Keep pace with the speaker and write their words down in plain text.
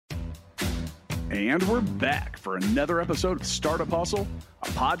And we're back for another episode of Startup Hustle, a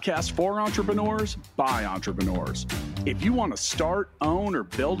podcast for entrepreneurs by entrepreneurs. If you want to start, own, or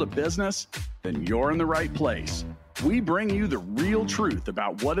build a business, then you're in the right place. We bring you the real truth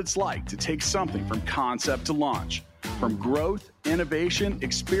about what it's like to take something from concept to launch. From growth, innovation,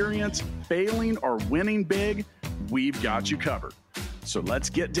 experience, failing, or winning big, we've got you covered. So let's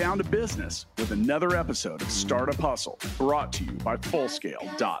get down to business with another episode of Startup Hustle, brought to you by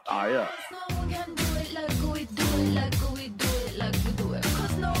Fullscale.io.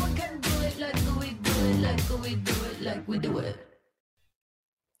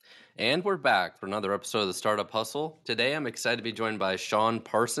 And we're back for another episode of the Startup Hustle. Today, I'm excited to be joined by Sean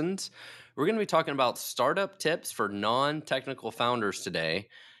Parsons. We're going to be talking about startup tips for non-technical founders today.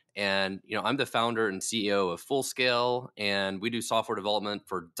 And, I'm the founder and CEO of Fullscale, and we do software development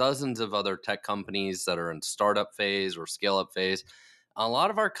for dozens of other tech companies that are in startup phase or scale-up phase. A lot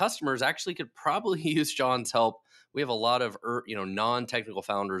of our customers actually could probably use Sean's help. We have a lot of, non-technical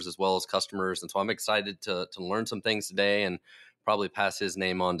founders as well as customers. And so I'm excited to learn some things today and probably pass his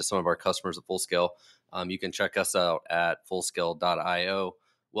name on to some of our customers at Fullscale. You can check us out at Fullscale.io.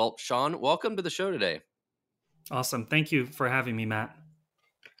 Well, Sean, welcome to the show today. Awesome. Thank you for having me, Matt.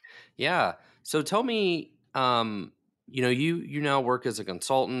 Yeah. So tell me, you now work as a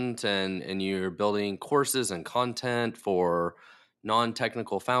consultant and you're building courses and content for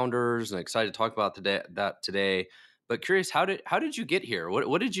non-technical founders, and excited to talk about that today. But curious, how did you get here?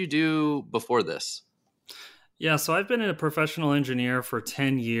 What did you do before this? Yeah, so I've been a professional engineer for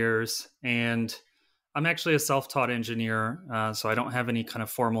 10 years, and I'm actually a self-taught engineer. So I don't have any kind of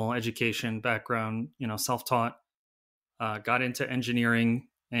formal education background, self-taught. Got into engineering,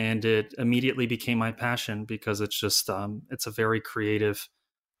 and it immediately became my passion because it's just, it's a very creative,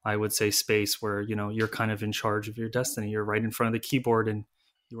 I would say, space where, you're kind of in charge of your destiny. You're right in front of the keyboard and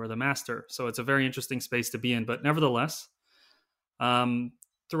you are the master. So it's a very interesting space to be in. But nevertheless,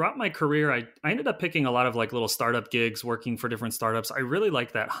 throughout my career, I ended up picking a lot of like little startup gigs, working for different startups. I really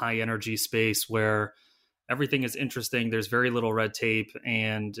like that high energy space where everything is interesting. There's very little red tape.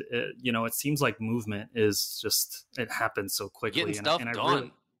 And, it seems like movement is just, it happens so quickly. Getting stuff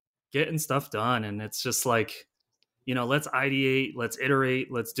done. Getting stuff done. And it's just like, let's ideate, let's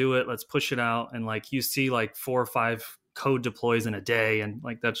iterate, let's do it, let's push it out. And like you see like 4 or 5 code deploys in a day. And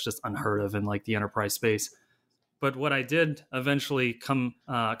like that's just unheard of in like the enterprise space. But what I did eventually come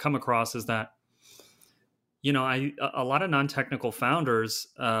across is that, a lot of non-technical founders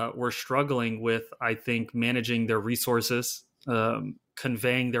were struggling with, I think, managing their resources,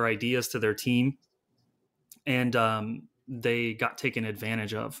 conveying their ideas to their team. And they got taken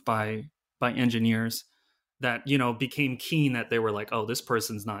advantage of by engineers that, became keen that they were like, oh, this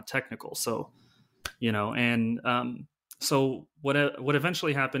person's not technical. So, so what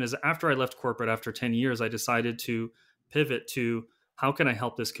eventually happened is after I left corporate after 10 years, I decided to pivot to how can I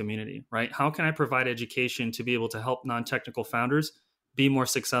help this community, right? How can I provide education to be able to help non-technical founders be more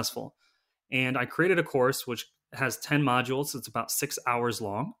successful? And I created a course which has 10 modules. It's about 6 hours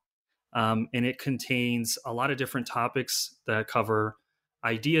long. And it contains a lot of different topics that cover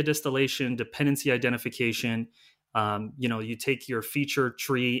idea distillation, dependency identification. You take your feature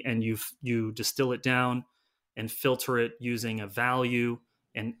tree and you distill it down and filter it using a value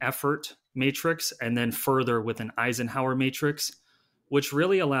and effort matrix, and then further with an Eisenhower matrix, which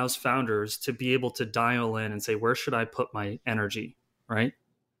really allows founders to be able to dial in and say, where should I put my energy, right?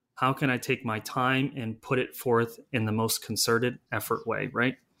 How can I take my time and put it forth in the most concerted effort way,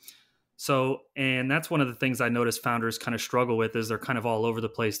 right? So, and that's one of the things I notice founders kind of struggle with is they're kind of all over the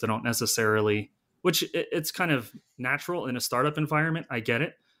place. They don't necessarily, which it's kind of natural in a startup environment. I get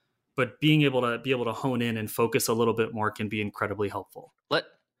it. But being able to hone in and focus a little bit more can be incredibly helpful.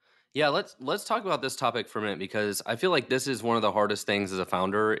 Let's talk about this topic for a minute, because I feel like this is one of the hardest things as a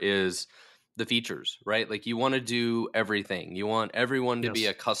founder is the features, right? Like you want to do everything. You want everyone to be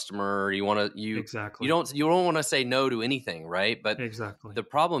a customer. Exactly. You don't want to say no to anything, right? But exactly. The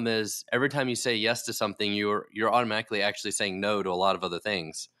problem is every time you say yes to something, you're automatically actually saying no to a lot of other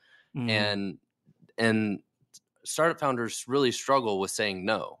things. Mm. And startup founders really struggle with saying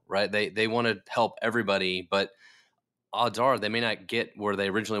no, right? They want to help everybody, but odds are they may not get where they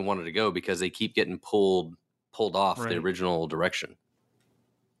originally wanted to go because they keep getting pulled off the original direction.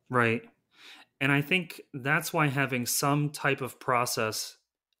 Right. And I think that's why having some type of process,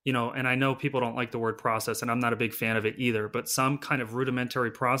 and I know people don't like the word process, and I'm not a big fan of it either, but some kind of rudimentary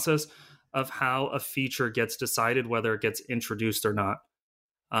process of how a feature gets decided, whether it gets introduced or not.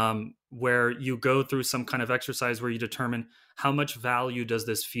 Where you go through some kind of exercise where you determine how much value does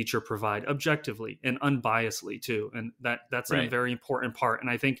this feature provide objectively and unbiasedly too. And that's a very important part. And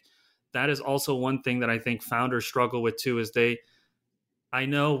I think that is also one thing that I think founders struggle with too, is I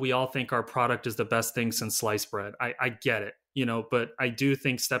know we all think our product is the best thing since sliced bread. I get it, but I do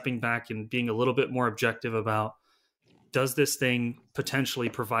think stepping back and being a little bit more objective about, does this thing potentially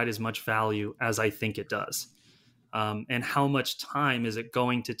provide as much value as I think it does? And how much time is it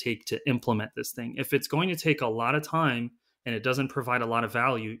going to take to implement this thing? If it's going to take a lot of time and it doesn't provide a lot of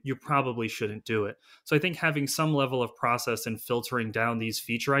value, you probably shouldn't do it. So I think having some level of process and filtering down these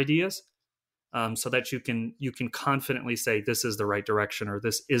feature ideas, so that you can confidently say this is the right direction, or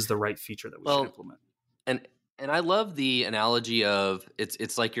this is the right feature that we should implement. And I love the analogy of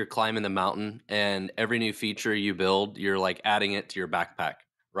it's like you're climbing the mountain, and every new feature you build, you're like adding it to your backpack,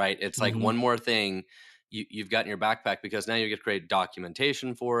 right? It's like one more thing you've got in your backpack, because now you get to create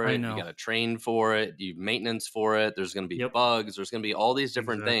documentation for it. You got to train for it. You maintenance for it. There's going to be bugs. There's going to be all these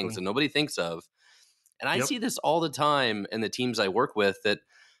different things that nobody thinks of. And I see this all the time in the teams I work with, that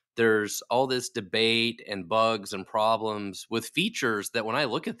there's all this debate and bugs and problems with features that when I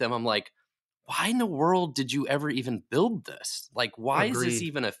look at them, I'm like, why in the world did you ever even build this? Like, why is this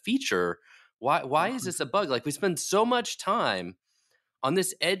even a feature? Why is this a bug? Like, we spend so much time on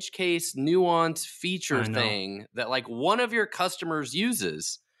this edge case nuance feature thing that like one of your customers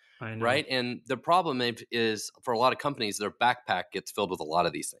uses, right? And the problem is, for a lot of companies, their backpack gets filled with a lot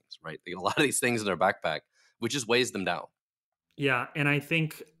of these things, right? They get a lot of these things in their backpack, which just weighs them down. Yeah, and I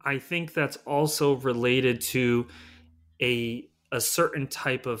think that's also related to a certain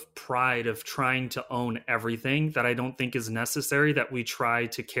type of pride of trying to own everything that I don't think is necessary, that we try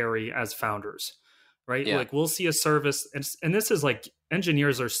to carry as founders, right? Yeah. Like, we'll see a service, and this is like,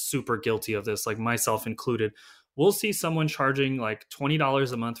 engineers are super guilty of this, like myself included. We'll see someone charging like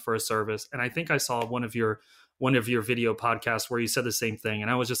 $20 a month for a service, and I think I saw one of your video podcasts where you said the same thing,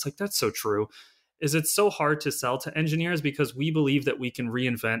 and I was just like, that's so true. Is it's so hard to sell to engineers because we believe that we can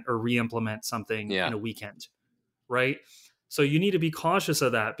reinvent or re-implement something in a weekend, right? So you need to be cautious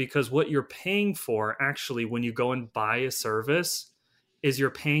of that, because what you're paying for actually when you go and buy a service is you're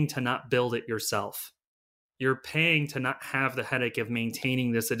paying to not build it yourself. You're paying to not have the headache of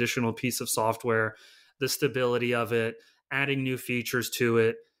maintaining this additional piece of software, the stability of it, adding new features to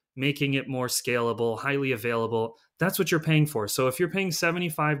it, making it more scalable, highly available. That's what you're paying for. So if you're paying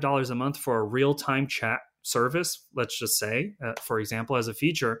 $75 a month for a real-time chat service, let's just say, for example, as a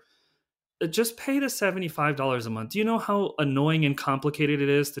feature, just pay the $75 a month. Do you know how annoying and complicated it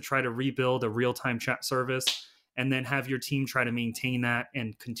is to try to rebuild a real-time chat service and then have your team try to maintain that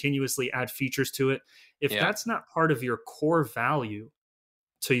and continuously add features to it? If that's not part of your core value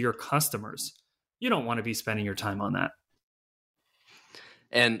to your customers, you don't want to be spending your time on that.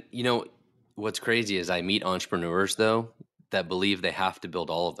 And what's crazy is I meet entrepreneurs though that believe they have to build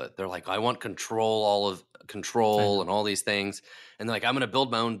all of it. They're like, I want control and all these things. And they're like, I'm going to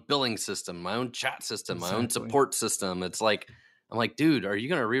build my own billing system, my own chat system, my own support system. It's like, I'm like, dude, are you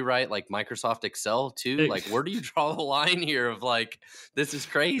going to rewrite like Microsoft Excel too? Like, where do you draw the line here of like, this is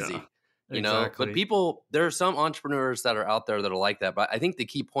crazy, but there are some entrepreneurs that are out there that are like that. But I think the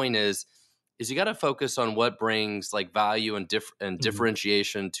key point is you got to focus on what brings like value and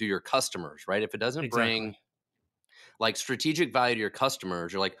differentiation to your customers, right? If it doesn't bring like strategic value to your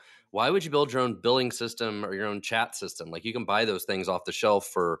customers, you're like, why would you build your own billing system or your own chat system? Like, you can buy those things off the shelf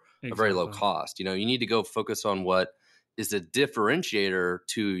for a very low cost. You need to go focus on what is a differentiator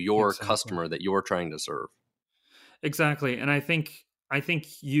to your customer that you're trying to serve. Exactly. And I think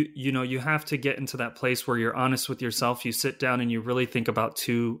you have to get into that place where you're honest with yourself. You sit down and you really think about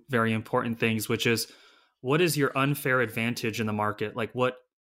two very important things, which is, what is your unfair advantage in the market? Like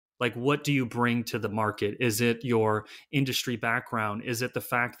what do you bring to the market? Is it your industry background? Is it the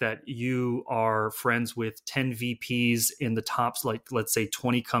fact that you are friends with 10 VPs in the tops, like let's say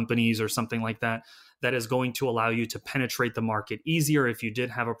 20 companies or something like that, that is going to allow you to penetrate the market easier if you did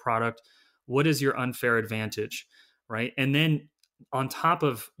have a product? What is your unfair advantage, right? And then on top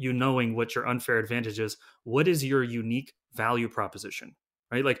of you knowing what your unfair advantage is, what is your unique value proposition,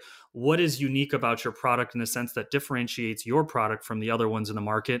 right? Like, what is unique about your product in the sense that differentiates your product from the other ones in the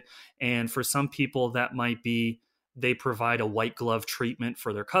market? And for some people, that might be they provide a white glove treatment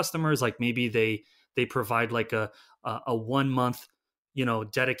for their customers. Like, maybe they provide like a 1 month,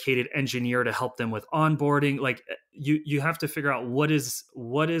 dedicated engineer to help them with onboarding. Like, you have to figure out what is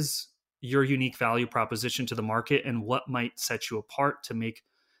your unique value proposition to the market and what might set you apart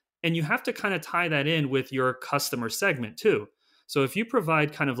and you have to kind of tie that in with your customer segment too. So if you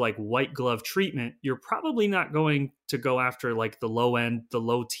provide kind of like white glove treatment, you're probably not going to go after like the low end, the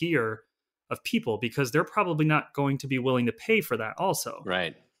low tier of people, because they're probably not going to be willing to pay for that also.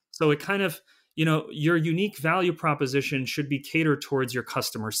 Right. So it kind of, your unique value proposition should be catered towards your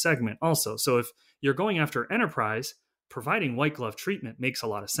customer segment also. So if you're going after enterprise, providing white glove treatment makes a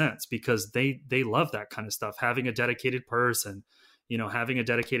lot of sense because they love that kind of stuff, having a dedicated person, having a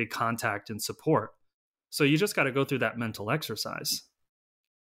dedicated contact and support. So you just got to go through that mental exercise.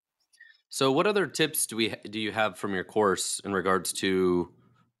 So what other tips do you have from your course in regards to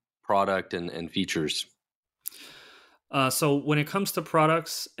product and features? So when it comes to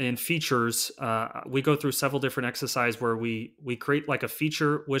products and features, we go through several different exercises where we create like a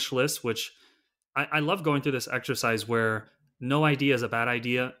feature wish list, which I love going through this exercise where no idea is a bad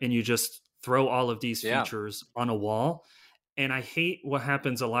idea and you just throw all of these features on a wall. And I hate what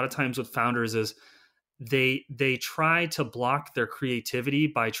happens a lot of times with founders is they try to block their creativity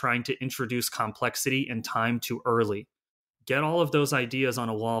by trying to introduce complexity and time too early. Get all of those ideas on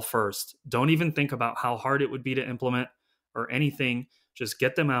a wall first. Don't even think about how hard it would be to implement or anything. Just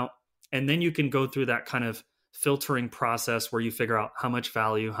get them out. And then you can go through that kind of filtering process where you figure out how much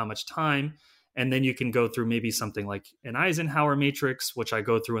value, how much time. And then you can go through maybe something like an Eisenhower matrix, which I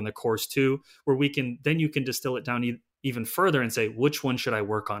go through in the course too, where you can distill it down even further and say, which one should I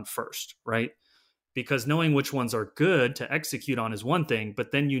work on first, right? Because knowing which ones are good to execute on is one thing,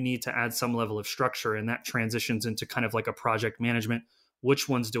 but then you need to add some level of structure, and that transitions into kind of like a project management. Which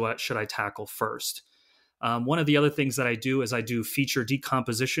ones should I tackle first? One of the other things that I do is I do feature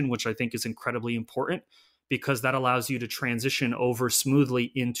decomposition, which I think is incredibly important because that allows you to transition over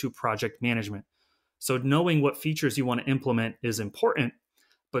smoothly into project management. So knowing what features you want to implement is important,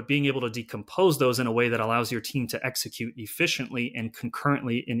 but being able to decompose those in a way that allows your team to execute efficiently and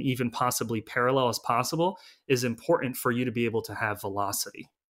concurrently and even possibly parallel as possible is important for you to be able to have velocity.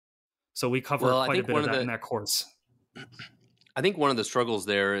 So we cover quite a bit of that in that course. I think one of the struggles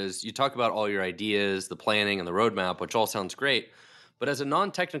there is you talk about all your ideas, the planning and the roadmap, which all sounds great. But as a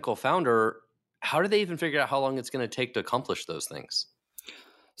non-technical founder, how do they even figure out how long it's going to take to accomplish those things?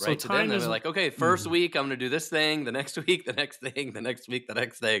 Right. So to them, they're like, okay, first week, I'm going to do this thing. The next week, the next thing, the next week, the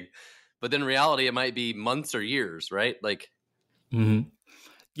next thing. But then in reality, it might be months or years, right? Like,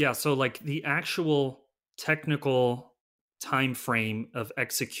 yeah. So like the actual technical time frame of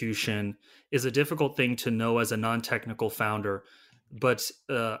execution is a difficult thing to know as a non-technical founder. But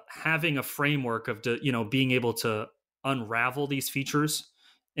having a framework of, being able to unravel these features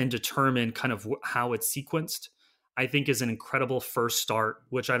and determine kind of how it's sequenced, I think is an incredible first start,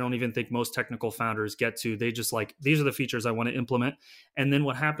 which I don't even think most technical founders get to. They just like, these are the features I want to implement. And then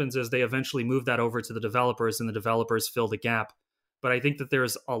what happens is they eventually move that over to the developers and the developers fill the gap. But I think that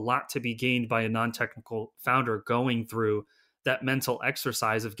there's a lot to be gained by a non-technical founder going through that mental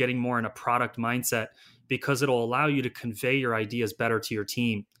exercise of getting more in a product mindset, because it'll allow you to convey your ideas better to your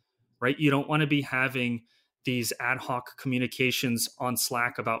team, right? You don't want to be having these ad hoc communications on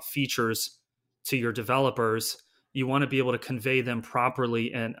Slack about features to your developers. You want to be able to convey them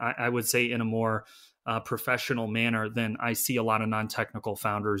properly, and I would say in a more professional manner than I see a lot of non-technical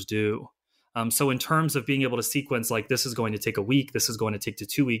founders do. So in terms of being able to sequence, like this is going to take a week, this is going to take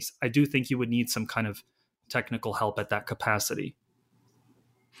 2 weeks, I do think you would need some kind of technical help at that capacity.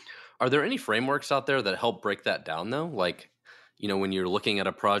 Are there any frameworks out there that help break that down though? Like, when you're looking at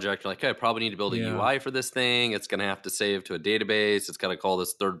a project, you're like, hey, I probably need to build a UI for this thing. It's going to have to save to a database. It's got to call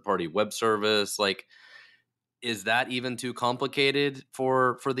this third-party web service. Like, is that even too complicated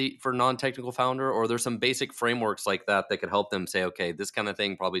for non-technical founder? Or there's some basic frameworks like that could help them say, okay, this kind of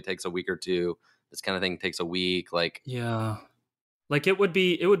thing probably takes a week or two. This kind of thing takes a week. Like, yeah, like it would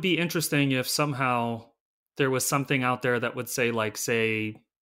be interesting if somehow there was something out there that would say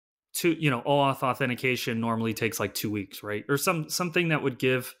OAuth authentication normally takes like 2 weeks, right? Or something that would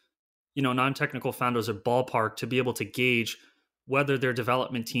give, non-technical founders a ballpark to be able to gauge whether their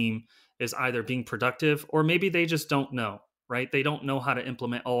development team is either being productive or maybe they just don't know, right? They don't know how to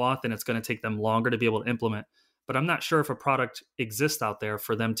implement OAuth and it's going to take them longer to be able to implement. But I'm not sure if a product exists out there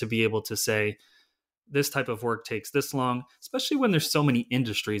for them to be able to say, this type of work takes this long, especially when there's so many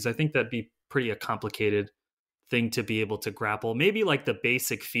industries. I think that'd be pretty a complicated thing to be able to grapple. Maybe like the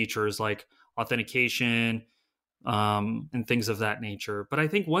basic features like authentication and things of that nature. But I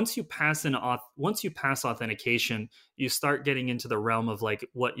think once you pass authentication, you start getting into the realm of like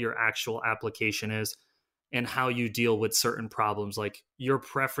what your actual application is and how you deal with certain problems. Like your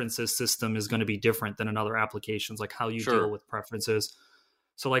preferences system is going to be different than another application's, like how you deal with preferences.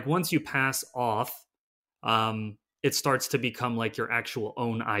 So like once you pass auth, it starts to become like your actual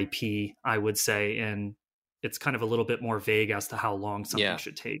own IP, I would say. And it's kind of a little bit more vague as to how long something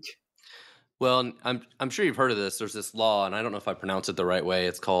should take. Well, I'm sure you've heard of this. There's this law, and I don't know if I pronounce it the right way.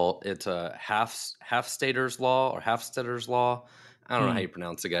 It's a Hofstadter's law or Hofstadter's law, I don't know how you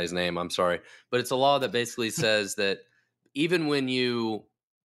pronounce the guy's name. I'm sorry. But it's a law that basically says that even when you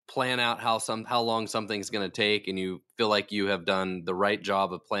plan out how long something's going to take and you feel like you have done the right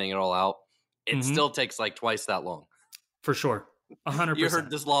job of planning it all out, it still takes like twice that long. For sure. 100%. You heard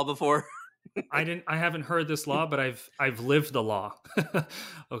this law before? I haven't heard this law, but I've lived the law.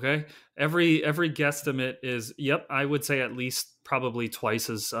 Okay. Every guesstimate is, yep, I would say at least probably twice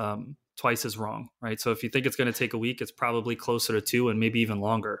as wrong, right? So if you think it's going to take a week, it's probably closer to 2 and maybe even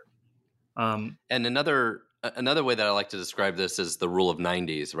longer. And another way that I like to describe this is the rule of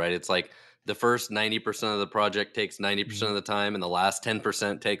 90s, right? It's like the first 90% of the project takes 90% of the time, and the last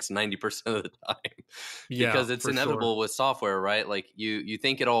 10% takes 90% of the time. Because it's inevitable with software, right? Like you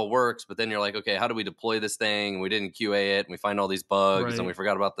think it all works, but then you're like, okay, how do we deploy this thing? We didn't QA it, and we find all these bugs, and we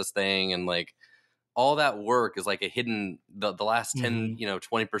forgot about this thing, and like all that work is like a hidden. The last 10,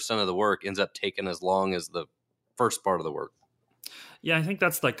 20% of the work ends up taking as long as the first part of the work. Yeah, I think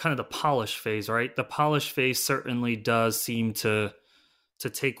that's like kind of the polish phase, right? The polish phase certainly does seem to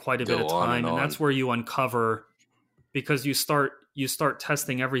take quite a bit of time, and that's where you uncover, because you start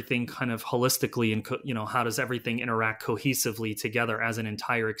testing everything kind of holistically, and how does everything interact cohesively together as an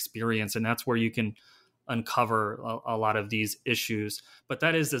entire experience, and that's where you can uncover a lot of these issues. But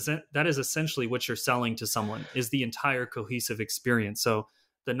that is essentially what you're selling to someone, is the entire cohesive experience. So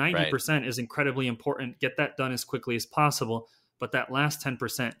the 90% is incredibly important. Get that done as quickly as possible. But that last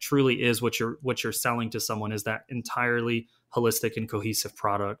 10% truly is what you're selling to someone, is that entirely holistic and cohesive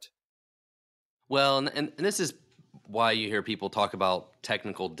product. Well, and this is why you hear people talk about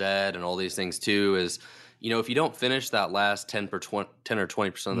technical debt and all these things too, is, if you don't finish that last 10 or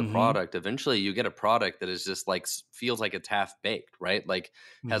 20% of the product, eventually you get a product that is just like, feels like it's half baked, right? Like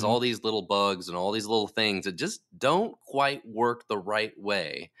has all these little bugs and all these little things that just don't quite work the right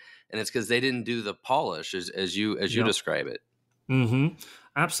way. And it's because they didn't do the polish as you describe it.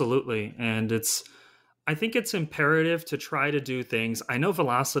 Absolutely. And I think it's imperative to try to do things. I know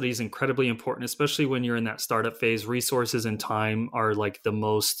velocity is incredibly important, especially when you're in that startup phase. Resources and time are like the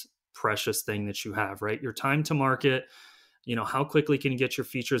most precious thing that you have, right? Your time to market, how quickly can you get your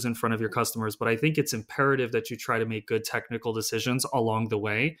features in front of your customers? But I think it's imperative that you try to make good technical decisions along the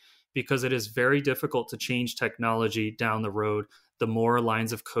way, because it is very difficult to change technology down the road. The more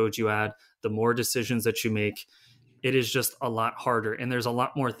lines of code you add, the more decisions that you make, it is just a lot harder. And there's a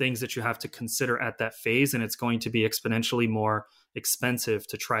lot more things that you have to consider at that phase. And it's going to be exponentially more expensive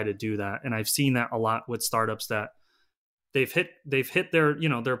to try to do that. And I've seen that a lot with startups that they've hit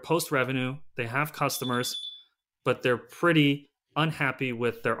their post revenue, they have customers, but they're pretty unhappy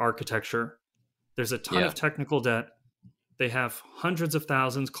with their architecture. There's a ton of technical debt. They have hundreds of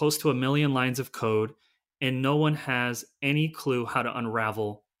thousands, close to 1 million lines of code, and no one has any clue how to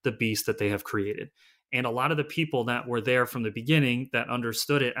unravel the beast that they have created. And a lot of the people that were there from the beginning that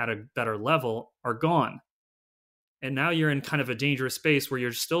understood it at a better level are gone. And now you're in kind of a dangerous space where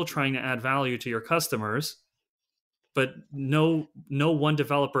you're still trying to add value to your customers, but no one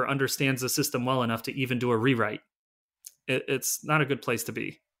developer understands the system well enough to even do a rewrite. It's not a good place to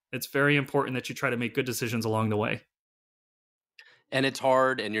be. It's very important that you try to make good decisions along the way. And it's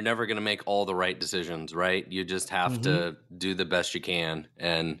hard, and you're never going to make all the right decisions, right? You just have to do the best you can.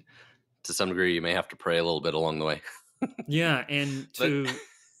 And to some degree, you may have to pray a little bit along the way. Yeah. And to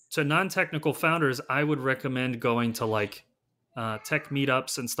non-technical founders, I would recommend going to like tech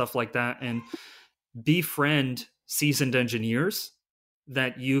meetups and stuff like that, and befriend seasoned engineers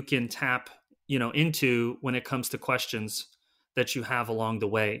that you can tap, into when it comes to questions that you have along the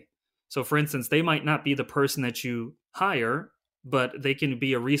way. So for instance, they might not be the person that you hire, but they can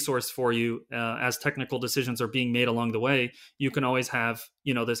be a resource for you as technical decisions are being made along the way. You can always have,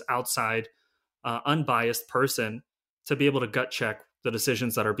 this outside, unbiased person to be able to gut check the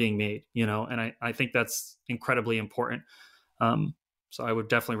decisions that are being made, and I think that's incredibly important. So I would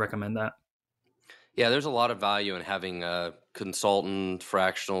definitely recommend that. Yeah, there's a lot of value in having a consultant,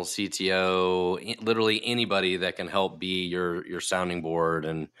 fractional CTO, literally anybody that can help be your sounding board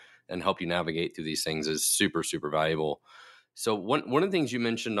and help you navigate through these things is super, super valuable. So one of the things you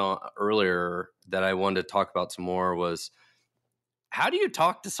mentioned earlier that I wanted to talk about some more was, how do you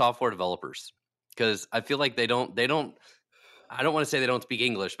talk to software developers? Because I feel like they don't, I don't want to say they don't speak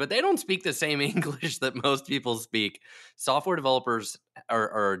English, but they don't speak the same English that most people speak. Software developers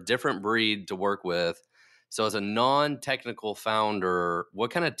are a different breed to work with. So as a non-technical founder,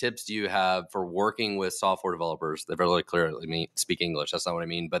 what kind of tips do you have for working with software developers that really clearly speak English? That's not what I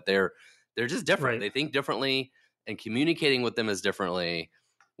mean, but they're just different. Right. They think differently, and communicating with them is differently.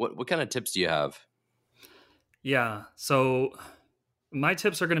 What kind of tips do you have? Yeah. So My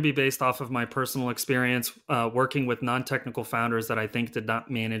tips are going to be based off of my personal experience working with non-technical founders that I think did not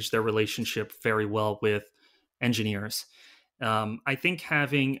manage their relationship very well with engineers. I think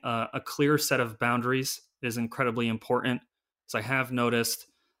having a clear set of boundaries is incredibly important. So I have noticed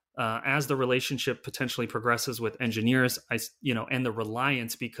as the relationship potentially progresses with engineers, and the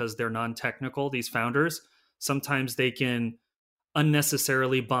reliance, because they're non-technical, these founders, sometimes they can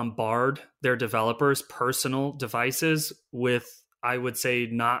unnecessarily bombard their developers' personal devices with, I would say,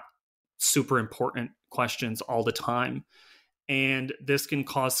 not super important questions all the time. And this can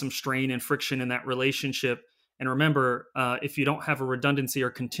cause some strain and friction in that relationship. And remember, if you don't have a redundancy or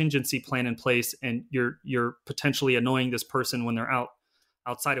contingency plan in place, and you're potentially annoying this person when they're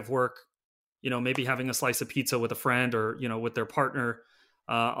outside of work, maybe having a slice of pizza with a friend, or with their partner,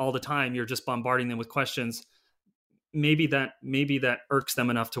 all the time, you're just bombarding them with questions. Maybe that irks them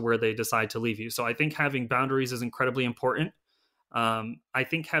enough to where they decide to leave you. So I think having boundaries is incredibly important. I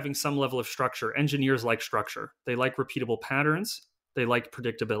think having some level of structure. Engineers like structure. They like repeatable patterns. They like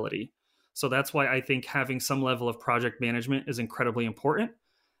predictability. So that's why I think having some level of project management is incredibly important.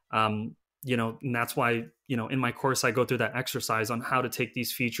 And that's why, in my course, I go through that exercise on how to take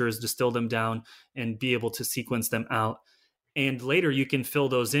these features, distill them down, and be able to sequence them out. And later you can fill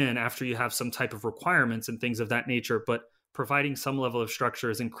those in after you have some type of requirements and things of that nature. But providing some level of structure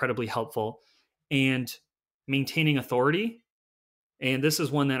is incredibly helpful. And maintaining authority. And this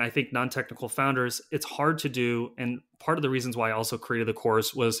is one that I think non-technical founders, it's hard to do. And part of the reasons why I also created the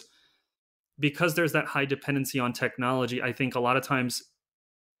course was because there's that high dependency on technology. I think a lot of times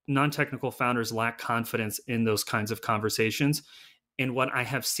non-technical founders lack confidence in those kinds of conversations. And what I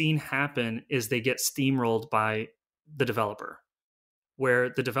have seen happen is they get steamrolled by the developer, where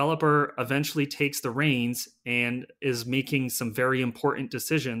the developer eventually takes the reins and is making some very important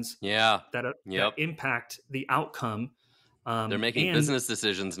decisions that impact the outcome. They're making business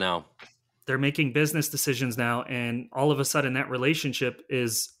decisions now. And all of a sudden that relationship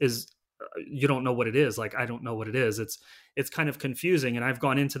is you don't know what it is. Like, I don't know what it is. It's kind of confusing. And I've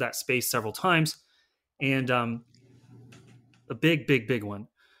gone into that space several times. And a big one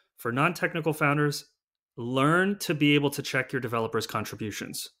for non-technical founders: learn to be able to check your developers'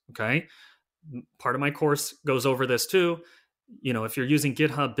 contributions. Okay. Part of my course goes over this too. If you're using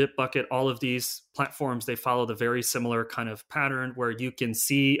GitHub, Bitbucket, all of these platforms, they follow the very similar kind of pattern where you can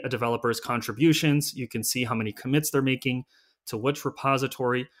see a developer's contributions. You can see how many commits they're making to which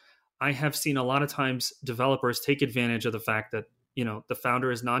repository. I have seen a lot of times developers take advantage of the fact that, the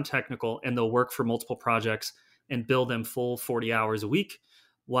founder is non-technical and they'll work for multiple projects and bill them full 40 hours a week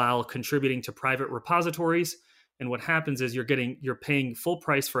while contributing to private repositories. And what happens is you're paying full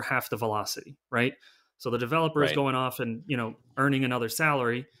price for half the velocity, right? So the developer is going off and, earning another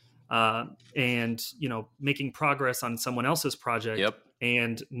salary and, making progress on someone else's project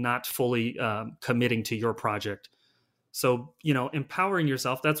and not fully committing to your project. So, empowering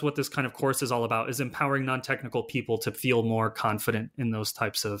yourself, that's what this kind of course is all about, is empowering non-technical people to feel more confident in those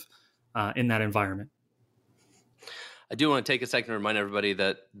types of, in that environment. I do want to take a second to remind everybody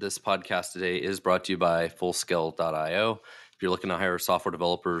that this podcast today is brought to you by Fullscale.io. If you're looking to hire software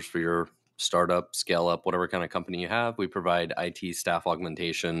developers for your startup, scale up, whatever kind of company you have, we provide IT staff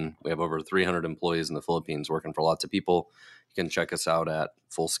augmentation. We have over 300 employees in the Philippines working for lots of people. You can check us out at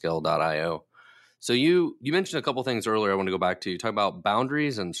Fullscale.io. So you mentioned a couple things earlier I want to go back to. You talk about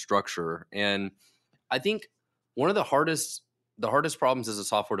boundaries and structure. And I think one of the hardest problems as a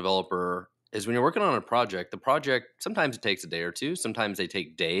software developer is when you're working on a project, the project, sometimes it takes a day or two, sometimes they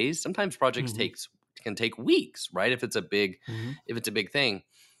take days, sometimes projects can take weeks, right? If it's a big thing.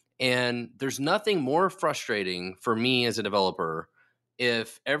 And there's nothing more frustrating for me as a developer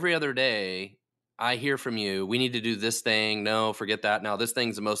if every other day I hear from you, we need to do this thing. No, forget that. Now this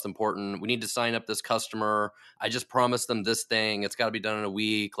thing's the most important. We need to sign up this customer. I just promised them this thing. It's got to be done in a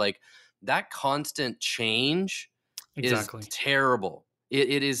week. Like, that constant change is terrible.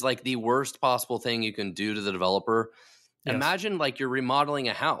 It is like the worst possible thing you can do to the developer. Yes. Imagine like you're remodeling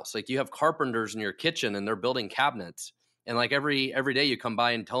a house. Like, you have carpenters in your kitchen and they're building cabinets. And like every day you come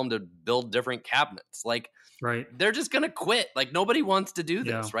by and tell them to build different cabinets. Like, right, they're just going to quit. Like, nobody wants to do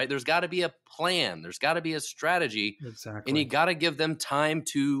this, right? There's got to be a plan. There's got to be a strategy. Exactly. And you got to give them time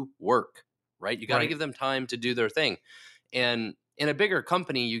to work, right? You got to give them time to do their thing. And in a bigger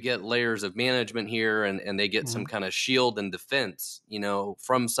company, you get layers of management here, and they get some kind of shield and defense,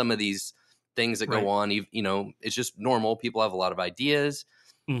 from some of these things that go on. It's just normal. People have a lot of ideas.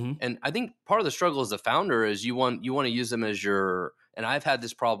 And I think part of the struggle as a founder is you want to use them as your, and I've had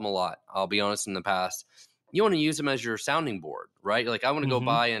this problem a lot, I'll be honest, in the past. You want to use them as your sounding board, right? Like, I want to go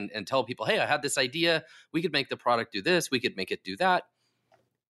by and tell people, hey, I had this idea. We could make the product do this. We could make it do that.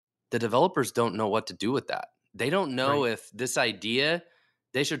 the developers don't know what to do with that. They don't know Right. if this idea,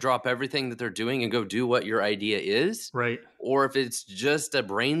 they should drop everything that they're doing and go do what your idea is, Right. or if it's just a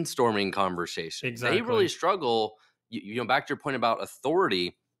brainstorming conversation. They really Exactly. struggle. Back to your point about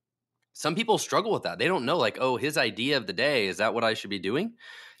authority, some people struggle with that. They don't know, like, oh, his idea of the day, is that what I should be doing?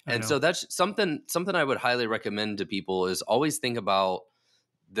 I And know. so that's something I would highly recommend to people, is always think about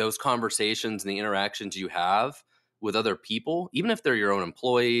those conversations and the interactions you have with other people, even if they're your own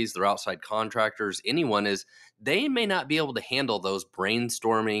employees, they're outside contractors, anyone, is they may not be able to handle those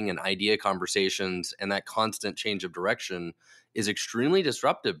brainstorming and idea conversations, and that constant change of direction is extremely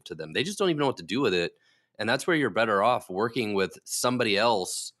disruptive to them. They just don't even know what to do with it. And that's where you're better off working with somebody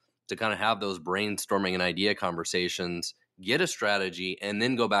else to kind of have those brainstorming and idea conversations, get a strategy, and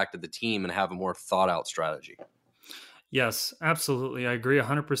then go back to the team and have a more thought out strategy. Yes, absolutely. I agree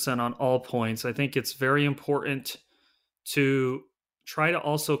 100% on all points. I think it's very important to try to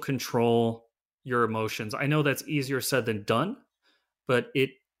also control your emotions. I know that's easier said than done, but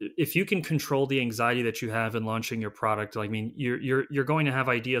if you can control the anxiety that you have in launching your product, I mean, you're going to have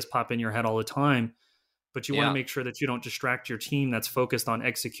ideas pop in your head all the time, but you want to make sure that you don't distract your team that's focused on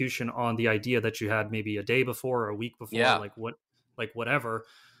execution on the idea that you had maybe a day before or a week before, like whatever,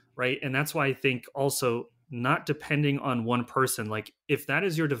 right? And that's why I think also not depending on one person. Like if that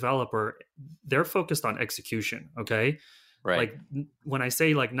is your developer, they're focused on execution, okay? Right. Like when I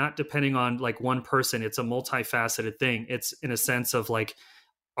say like not depending on like one person, it's a multifaceted thing. It's in a sense of like,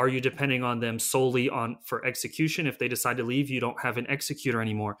 are you depending on them solely for execution? If they decide to leave, you don't have an executor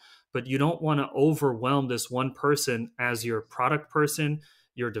anymore. But you don't want to overwhelm this one person as your product person,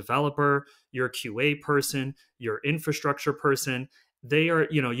 your developer, your QA person, your infrastructure person. They are,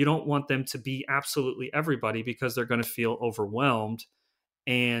 you don't want them to be absolutely everybody, because they're going to feel overwhelmed.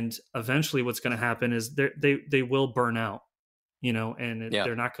 And eventually what's going to happen is they will burn out, and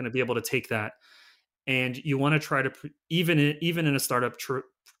they're not going to be able to take that. And you want to try to, even in a startup,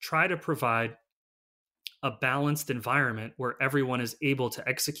 try to provide a balanced environment where everyone is able to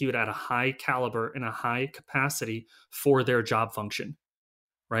execute at a high caliber and a high capacity for their job function,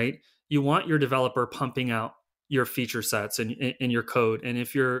 right? You want your developer pumping out your feature sets and your code. And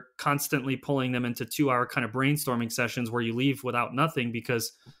if you're constantly pulling them into 2-hour kind of brainstorming sessions where you leave without nothing,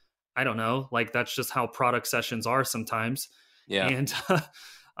 because I don't know, like that's just how product sessions are sometimes. Yeah. And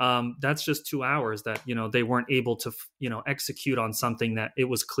that's just 2 hours that, they weren't able to, execute on something that it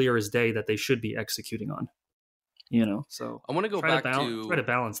was clear as day that they should be executing on, so I want to go back to try to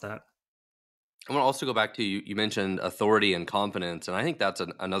balance that. I want to also go back to, you mentioned authority and confidence. And I think that's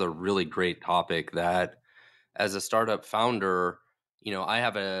another really great topic that, as a startup founder, I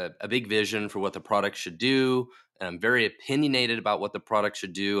have a big vision for what the product should do. And I'm very opinionated about what the product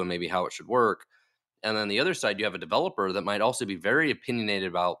should do and maybe how it should work. And then the other side, you have a developer that might also be very opinionated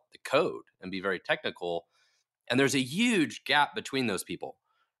about the code and be very technical. And there's a huge gap between those people,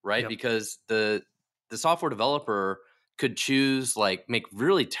 right? Yep. Because the software developer could choose, like, make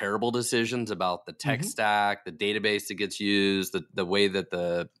really terrible decisions about the tech stack, the database that gets used, the way that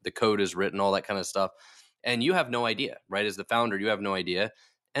the code is written, all that kind of stuff. And you have no idea, right? As the founder, you have no idea.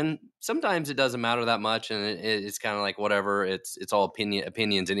 And sometimes it doesn't matter that much, and it's kind of like whatever. It's all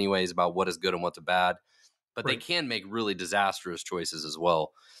opinions anyways about what is good and what's bad. But Right. they can make really disastrous choices as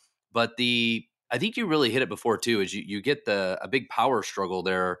well. But I think you really hit it before too, is you get a big power struggle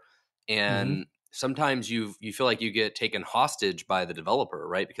there, and sometimes you feel like you get taken hostage by the developer,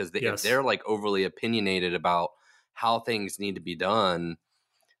 right? Because if they're like overly opinionated about how things need to be done.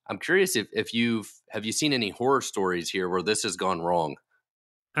 I'm curious if have you seen any horror stories here where this has gone wrong?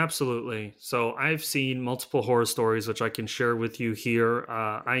 Absolutely. So I've seen multiple horror stories, which I can share with you here.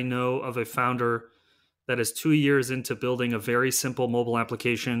 I know of a founder that is 2 years into building a very simple mobile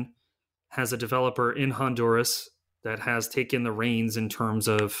application, has a developer in Honduras that has taken the reins in terms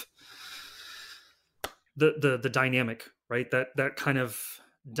of the dynamic, right? That kind of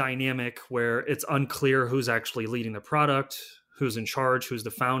dynamic where it's unclear who's actually leading the product, who's in charge, who's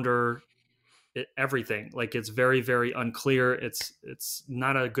the founder, everything. Like it's very, very unclear. It's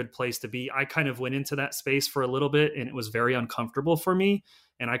not a good place to be. I kind of went into that space for a little bit and it was very uncomfortable for me.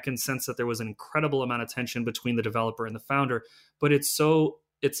 And I can sense that there was an incredible amount of tension between the developer and the founder. But it's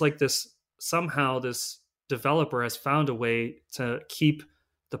like somehow this developer has found a way to keep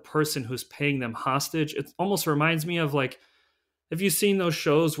the person who's paying them hostage. It almost reminds me of, like, have you seen those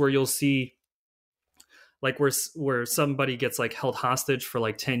shows where you'll see like where somebody gets like held hostage for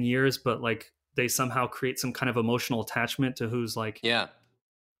like 10 years, but like they somehow create some kind of emotional attachment to who's like, it's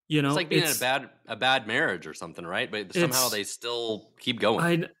like being in a bad marriage or something, right? But somehow they still keep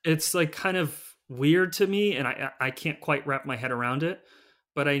going. It's like kind of weird to me, and I can't quite wrap my head around it.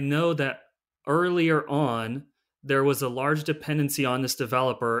 but I know that earlier on, there was a large dependency on this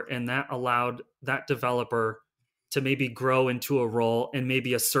developer, and that allowed that developer to maybe grow into a role and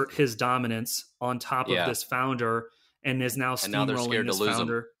maybe assert his dominance on top of Yeah. this founder, and is now And now they're steamrolling scared to this lose him.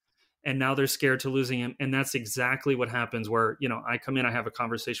 founder. And now they're scared to losing him. And that's exactly what happens where, I come in, I have a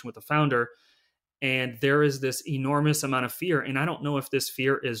conversation with the founder, and there is this enormous amount of fear. And I don't know if this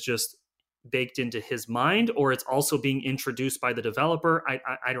fear is just baked into his mind or it's also being introduced by the developer.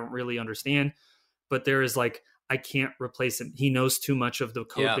 I don't really understand, but there is like, I can't replace him. He knows too much of the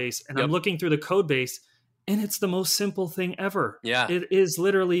code base. And I'm looking through the code base, and it's the most simple thing ever. Yeah. It is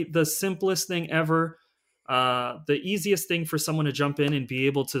literally the simplest thing ever. The easiest thing for someone to jump in and be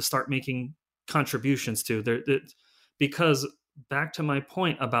able to start making contributions to. Because back to my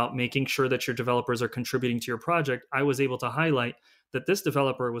point about making sure that your developers are contributing to your project, I was able to highlight that this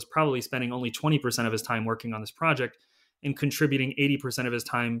developer was probably spending only 20% of his time working on this project and contributing 80% of his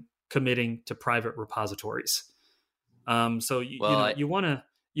time committing to private repositories. So you want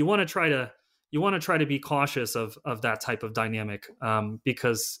to try to be cautious of that type of dynamic,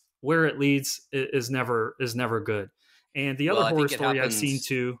 because where it leads is never good. And the other horror story I've seen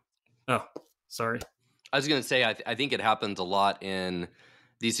too. Oh, sorry. I was going to say, I think it happens a lot in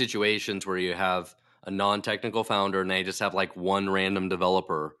these situations where you have a non-technical founder and they just have like one random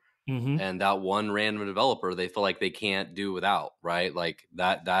developer, and that one random developer, they feel like they can't do without, right? Like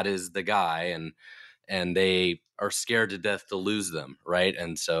that is the guy, and they are scared to death to lose them, right?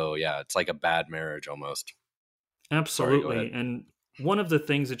 And so, yeah, it's like a bad marriage almost. Absolutely. Sorry, and one of the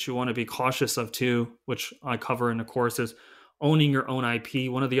things that you want to be cautious of too, which I cover in the course, is owning your own IP.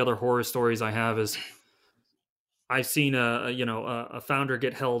 One of the other horror stories I have is I've seen a founder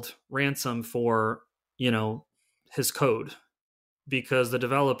get held ransom for, his code, because the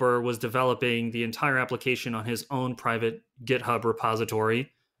developer was developing the entire application on his own private GitHub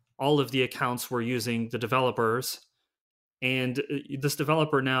repository. All of the accounts were using the developers, and this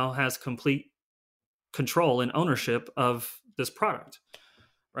developer now has complete control and ownership of this product,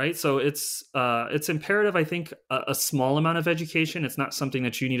 right? So it's imperative, I think, a small amount of education. It's not something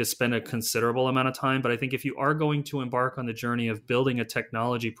that you need to spend a considerable amount of time, but I think if you are going to embark on the journey of building a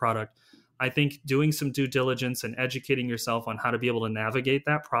technology product, I think doing some due diligence and educating yourself on how to be able to navigate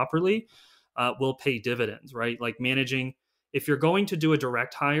that properly will pay dividends, right? Like managing, if you're going to do a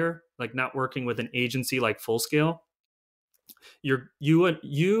direct hire, like not working with an agency like Fullscale,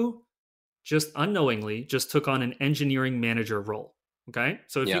 you just unknowingly just took on an engineering manager role. Okay.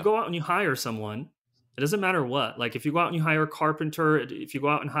 So if you go out and you hire someone, it doesn't matter what, like if you go out and you hire a carpenter, if you go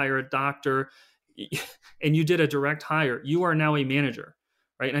out and hire a doctor, and you did a direct hire, you are now a manager,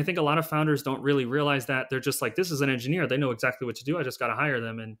 right? And I think a lot of founders don't really realize that. They're just like, this is an engineer. They know exactly what to do. I just got to hire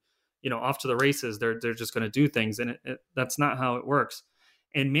them, and, off to the races. They're just going to do things. And that's not how it works.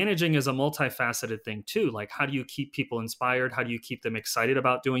 And managing is a multifaceted thing too. Like, how do you keep people inspired? How do you keep them excited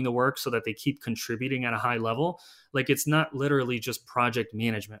about doing the work so that they keep contributing at a high level? Like, it's not literally just project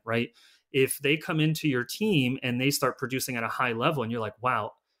management, right? If they come into your team and they start producing at a high level and you're like,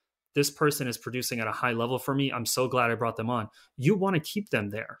 wow, this person is producing at a high level for me, I'm so glad I brought them on. You want to keep them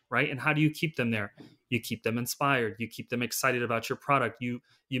there, right? And how do you keep them there? You keep them inspired. You keep them excited about your product. You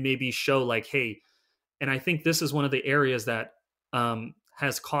maybe show like, hey, and I think this is one of the areas that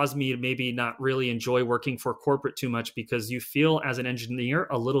has caused me to maybe not really enjoy working for corporate too much, because you feel as an engineer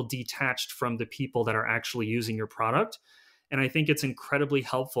a little detached from the people that are actually using your product. And I think it's incredibly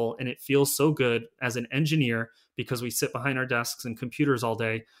helpful, and it feels so good as an engineer, because we sit behind our desks and computers all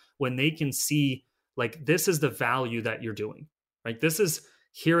day, when they can see like, this is the value that you're doing, right?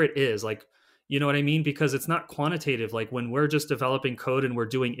 Here it is, like, you know what I mean? Because it's not quantitative. Like when we're just developing code and we're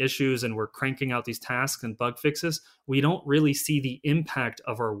doing issues and we're cranking out these tasks and bug fixes, we don't really see the impact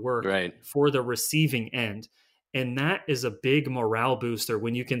of our work for the receiving end. And that is a big morale booster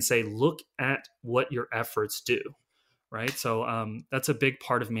when you can say, look at what your efforts do, right? So that's a big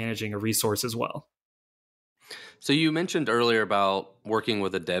part of managing a resource as well. So you mentioned earlier about working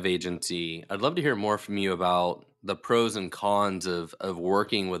with a dev agency. I'd love to hear more from you about the pros and cons of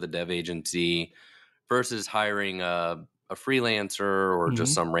working with a dev agency versus hiring a freelancer or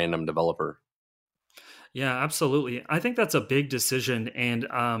just some random developer. Yeah, absolutely. I think that's a big decision. And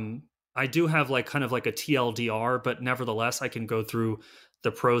I do have like kind of like a TLDR, but nevertheless, I can go through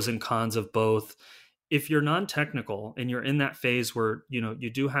the pros and cons of both. If you're non-technical and you're in that phase where, you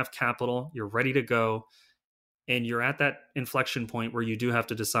do have capital, you're ready to go, and you're at that inflection point where you do have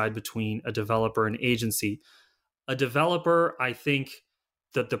to decide between a developer and agency. A developer, I think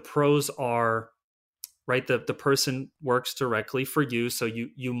that the pros are, right, the person works directly for you. So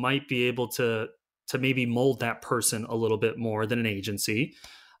you might be able to to maybe mold that person a little bit more than an agency.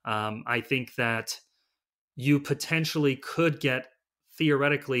 I think that you potentially could get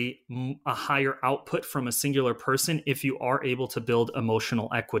theoretically a higher output from a singular person if you are able to build emotional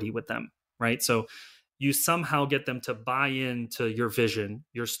equity with them, right? So you somehow get them to buy into your vision,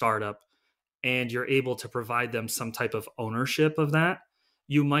 your startup, and you're able to provide them some type of ownership of that.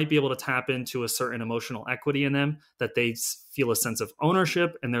 You might be able to tap into a certain emotional equity in them that they feel a sense of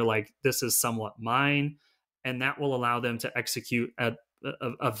ownership and they're like, this is somewhat mine. And that will allow them to execute at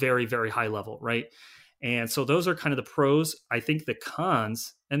a very, very high level, right? And so those are kind of the pros. I think the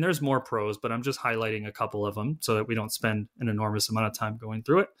cons, and there's more pros, but I'm just highlighting a couple of them so that we don't spend an enormous amount of time going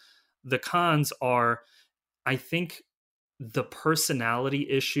through it. The cons are, I think the personality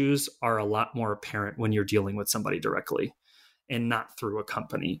issues are a lot more apparent when you're dealing with somebody directly and not through a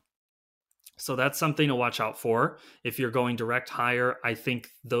company. So that's something to watch out for. If you're going direct hire, I think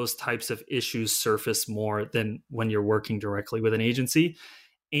those types of issues surface more than when you're working directly with an agency.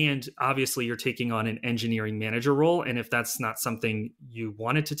 And obviously you're taking on an engineering manager role. And if that's not something you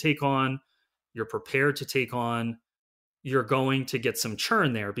wanted to take on, you're prepared to take on, you're going to get some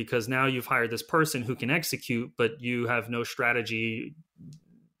churn there because now you've hired this person who can execute, but you have no strategy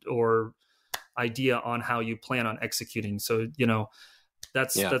or idea on how you plan on executing. So,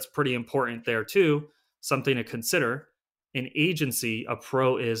 that's pretty important there too. Something to consider. An agency, a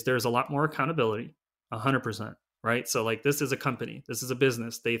pro is there's a lot more accountability, 100%, right? So like this is a company, this is a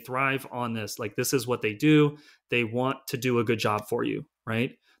business. They thrive on this. Like this is what they do. They want to do a good job for you,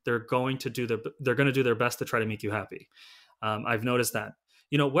 right? They're going to do their best to try to make you happy. I've noticed that,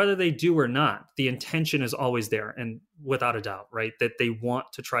 whether they do or not, the intention is always there. And without a doubt, right, that they want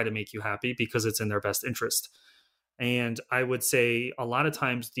to try to make you happy because it's in their best interest. And I would say a lot of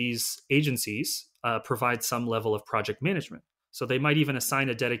times these agencies provide some level of project management. So they might even assign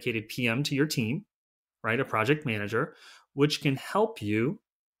a dedicated PM to your team, right? A project manager, which can help you,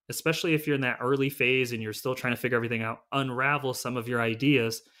 especially if you're in that early phase and you're still trying to figure everything out, unravel some of your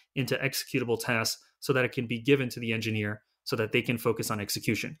ideas into executable tasks so that it can be given to the engineer so that they can focus on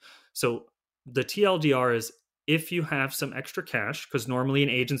execution. So the TLDR is if you have some extra cash, because normally an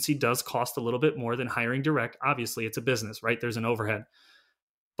agency does cost a little bit more than hiring direct. Obviously, it's a business, right? There's an overhead.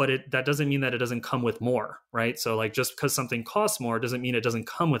 But that doesn't mean that it doesn't come with more, right? So like just because something costs more doesn't mean it doesn't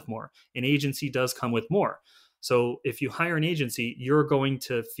come with more. An agency does come with more. So if you hire an agency, you're going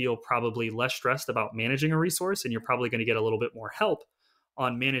to feel probably less stressed about managing a resource, and you're probably going to get a little bit more help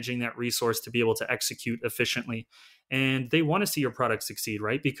on managing that resource to be able to execute efficiently. And they want to see your product succeed,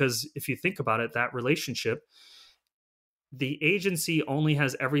 right? Because if you think about it, that relationship, the agency only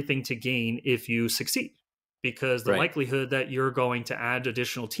has everything to gain if you succeed, because the likelihood that you're going to add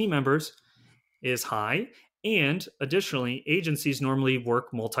additional team members is high. And additionally, agencies normally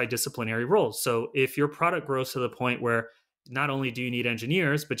work multidisciplinary roles. So if your product grows to the point where not only do you need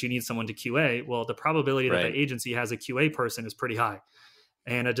engineers, but you need someone to QA, well, the probability that the agency has a QA person is pretty high,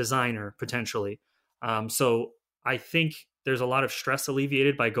 and a designer potentially. So I think there's a lot of stress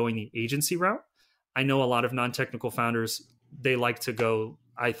alleviated by going the agency route. I know a lot of non-technical founders, they like to go,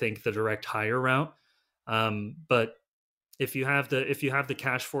 I think, the direct hire route. But if you have the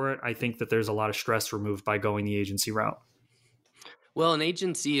cash for it, I think that there's a lot of stress removed by going the agency route. Well, an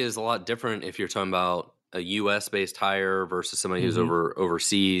agency is a lot different if you're talking about a US based hire versus somebody who's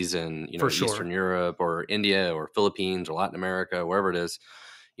overseas and, Eastern Europe or India or Philippines or Latin America, wherever it is.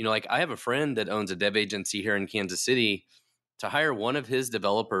 Like I have a friend that owns a dev agency here in Kansas City. To hire one of his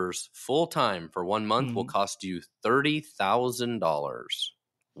developers full time for 1 month will cost you $30,000,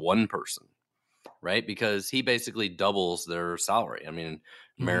 one person, right? Because he basically doubles their salary. I mean,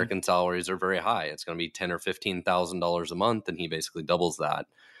 American salaries are very high. It's going to be $10,000 or $15,000 a month, and he basically doubles that.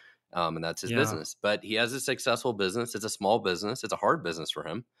 And that's his business. But he has a successful business. It's a small business. It's a hard business for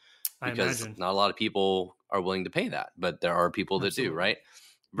him because not a lot of people are willing to pay that, but there are people that do, right?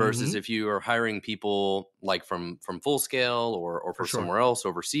 Versus if you are hiring people like from Full Scale or for somewhere else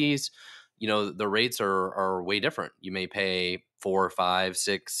overseas, the rates are way different. You may pay $4,000,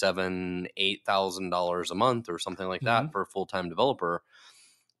 $5,000, $6,000, $7,000, $8,000 a month or something like that for a full-time developer.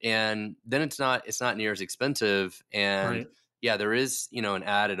 And then it's not near as expensive. And there is, an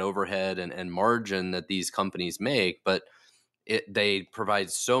added overhead and margin that these companies make, but they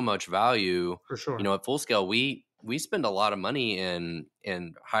provide so much value. For sure. At Full Scale, we spend a lot of money in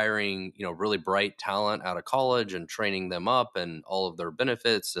hiring, really bright talent out of college and training them up and all of their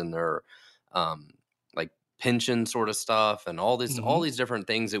benefits and their like pension sort of stuff and all these different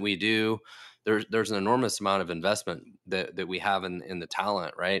things that we do. There's an enormous amount of investment that we have in the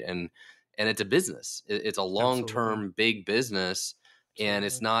talent, right? And it's a business. It's a long-term big business. And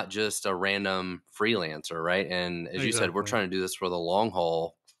it's not just a random freelancer, right? And as you said, we're Exactly. trying to do this for the long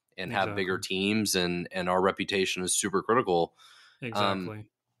haul and have bigger teams, and our reputation is super critical. Exactly.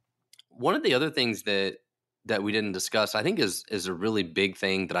 One of the other things that we didn't discuss, I think is a really big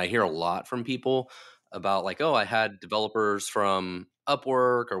thing that I hear a lot from people about, like, oh, I had developers from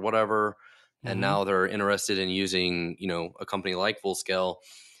Upwork or whatever, and now they're interested in using, a company like Full Scale,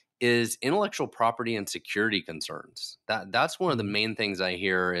 is intellectual property and security concerns. That's one of the main things I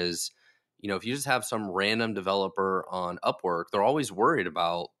hear is, if you just have some random developer on Upwork, they're always worried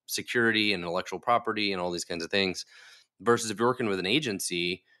about security and intellectual property and all these kinds of things. Versus if you're working with an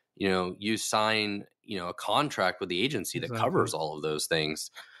agency, you sign, a contract with the agency that covers all of those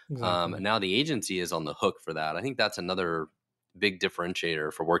things. And now the agency is on the hook for that. I think that's another big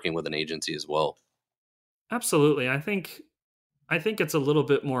differentiator for working with an agency as well. Absolutely. I think it's a little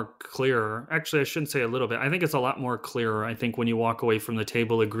bit more clearer. Actually, I shouldn't say a little bit. I think it's a lot more clearer. I think when you walk away from the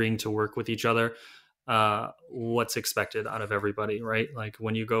table agreeing to work with each other, what's expected out of everybody, right? Like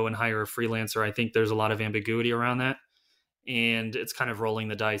when you go and hire a freelancer, I think there's a lot of ambiguity around that. And it's kind of rolling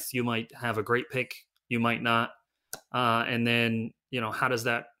the dice. You might have a great pick, you might not. And then, how does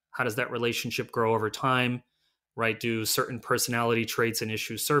that relationship grow over time, right? Do certain personality traits and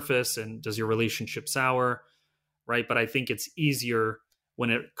issues surface, and does your relationship sour, right? But I think it's easier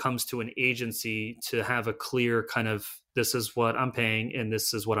when it comes to an agency to have a clear kind of, this is what I'm paying and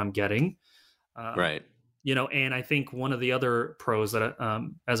this is what I'm getting. Right. And I think one of the other pros that,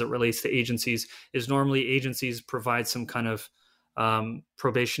 as it relates to agencies, is normally agencies provide some kind of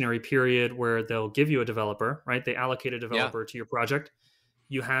probationary period where they'll give you a developer, right? They allocate a developer to your project.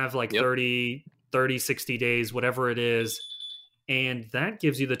 You have like 30, 60 days, whatever it is. And that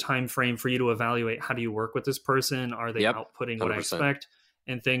gives you the time frame for you to evaluate, how do you work with this person? Are they outputting what 100%. I expect?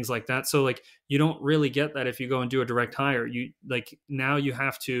 And things like that. So like, you don't really get that if you go and do a direct hire. You like, now you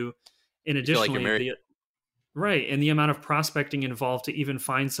have to, in addition, right. And the amount of prospecting involved to even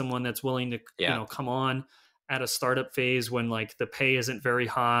find someone that's willing to, come on at a startup phase when like the pay isn't very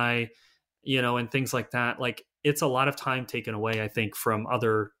high, and things like that. Like it's a lot of time taken away, I think, from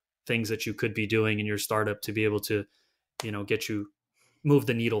other things that you could be doing in your startup to be able to, get you move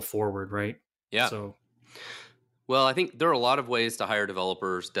the needle forward. Right. Yeah. So, well, I think there are a lot of ways to hire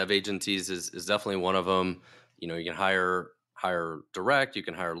developers. Dev agencies is definitely one of them. You can hire direct, you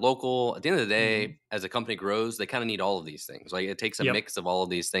can hire local. At the end of the day, as a company grows, they kind of need all of these things. Like it takes a mix of all of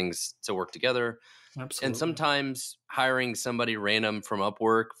these things to work together. Absolutely. And sometimes hiring somebody random from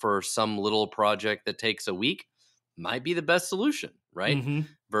Upwork for some little project that takes a week might be the best solution, right?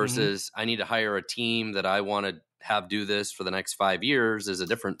 Versus I need to hire a team that I want to have do this for the next 5 years is a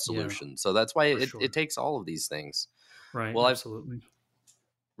different solution. So that's why it takes all of these things. Right. Well, absolutely. I've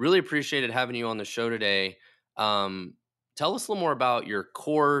really appreciated having you on the show today. Tell us a little more about your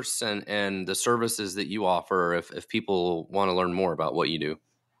course and the services that you offer if people want to learn more about what you do.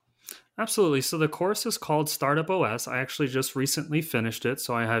 Absolutely. So the course is called Startup OS. I actually just recently finished it,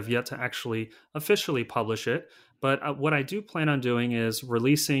 so I have yet to actually officially publish it. But what I do plan on doing is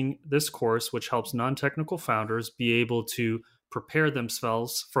releasing this course, which helps non-technical founders be able to prepare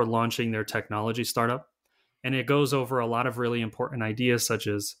themselves for launching their technology startup. And it goes over a lot of really important ideas such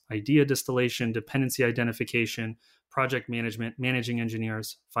as idea distillation, dependency identification, project management, managing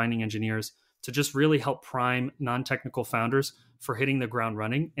engineers, finding engineers, to just really help prime non-technical founders for hitting the ground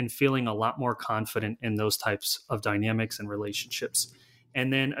running and feeling a lot more confident in those types of dynamics and relationships.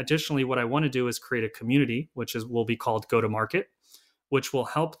 And then additionally, what I want to do is create a community, which will be called Go to Market, which will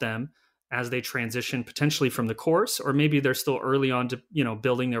help them as they transition potentially from the course, or maybe they're still early on to,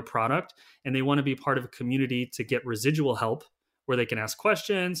 building their product and they want to be part of a community to get residual help where they can ask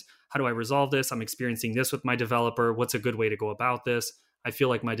questions. How do I resolve this? I'm experiencing this with my developer. What's a good way to go about this? I feel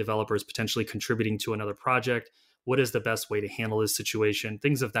like my developer is potentially contributing to another project. What is the best way to handle this situation?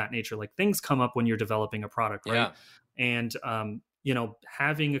 Things of that nature. Like things come up when you're developing a product, right? Yeah. And,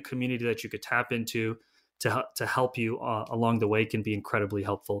 having a community that you could tap into to help you along the way can be incredibly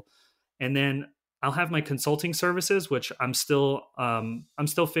helpful. And then I'll have my consulting services, which I'm still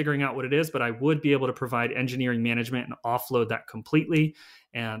figuring out what it is, but I would be able to provide engineering management and offload that completely.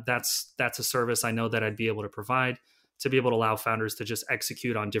 And that's a service I know that I'd be able to provide to be able to allow founders to just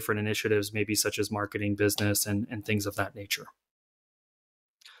execute on different initiatives, maybe such as marketing, business, and things of that nature.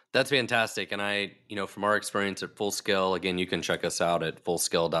 That's fantastic. And I, from our experience at Full Scale, again, you can check us out at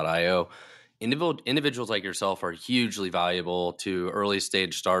fullscale.io. Individuals like yourself are hugely valuable to early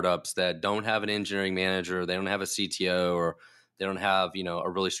stage startups that don't have an engineering manager, they don't have a CTO, or they don't have, a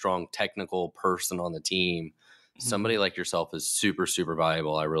really strong technical person on the team. Somebody like yourself is super, super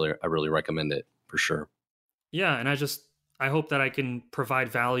valuable. I really recommend it for sure. Yeah. And I hope that I can provide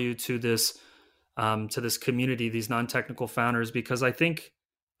value to this community, these non-technical founders, because I think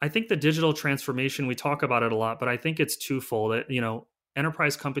the digital transformation, we talk about it a lot, but I think it's twofold.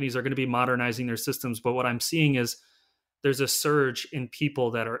 Enterprise companies are going to be modernizing their systems, but what I'm seeing is there's a surge in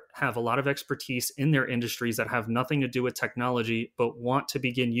people that have a lot of expertise in their industries that have nothing to do with technology, but want to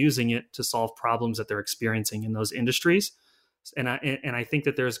begin using it to solve problems that they're experiencing in those industries. And I think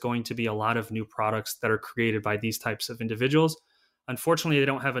that there's going to be a lot of new products that are created by these types of individuals. Unfortunately, they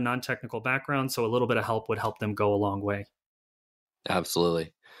don't have a non-technical background, so a little bit of help would help them go a long way.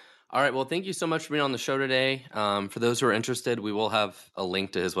 Absolutely. All right. Well, thank you so much for being on the show today. For those who are interested, we will have a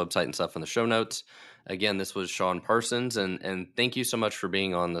link to his website and stuff in the show notes. Again, this was Sean Parsons, and thank you so much for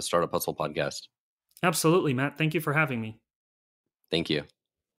being on the Startup Hustle podcast. Absolutely, Matt. Thank you for having me. Thank you.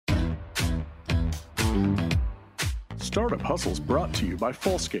 Startup Hustle is brought to you by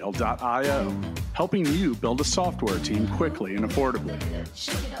Fullscale.io, helping you build a software team quickly and affordably.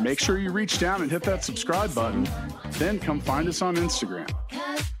 Make sure you reach down and hit that subscribe button, then come find us on Instagram.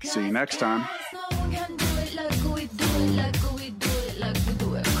 See you next time.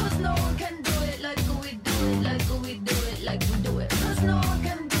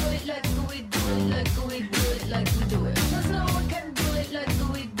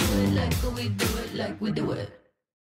 We do it.